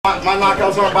My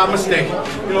knockouts aren't by mistake.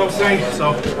 You know what I'm saying?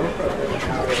 So,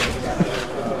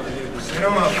 sit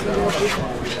them up.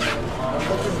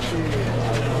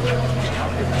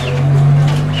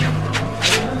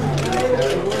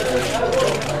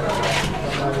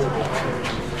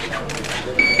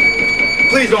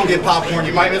 Please don't get popcorn.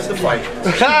 You might miss the fight.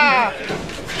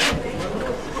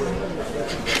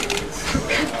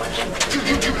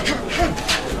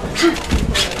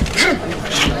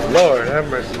 Lord have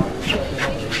mercy.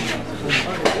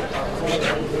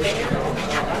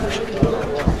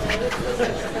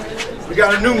 We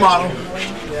got a new model.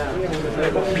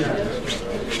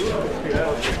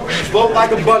 Float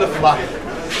like a butterfly,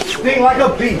 sting like a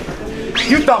bee.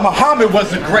 You thought Muhammad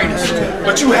was the greatest,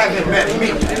 but you haven't met me.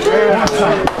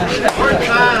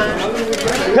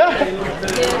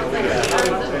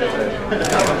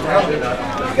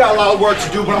 You got a lot of work to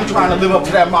do, but I'm trying to live up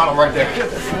to that model right there.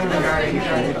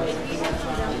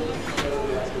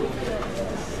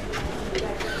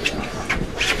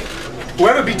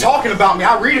 Whoever be talking about me,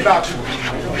 I read about you.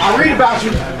 I read about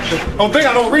you. Don't think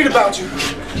I don't read about you.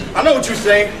 I know what you're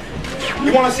saying.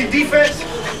 You want to see defense?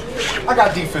 I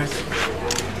got defense.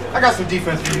 I got some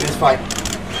defense for you this fight.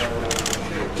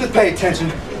 Just pay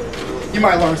attention. You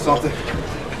might learn something.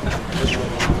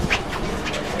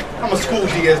 I'm a school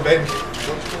Diaz, baby.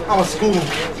 I'm a school.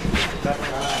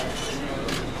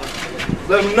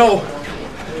 Let them know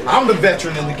I'm the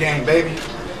veteran in the game, baby.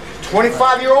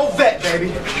 25-year-old vet,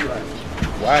 baby.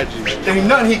 Why'd you? There ain't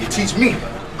nothing he can teach me.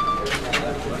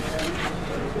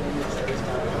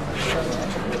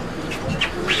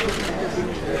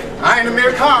 I ain't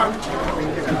Amir Khan.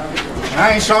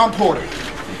 I ain't Shawn Porter.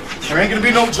 There ain't gonna be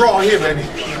no draw here, baby.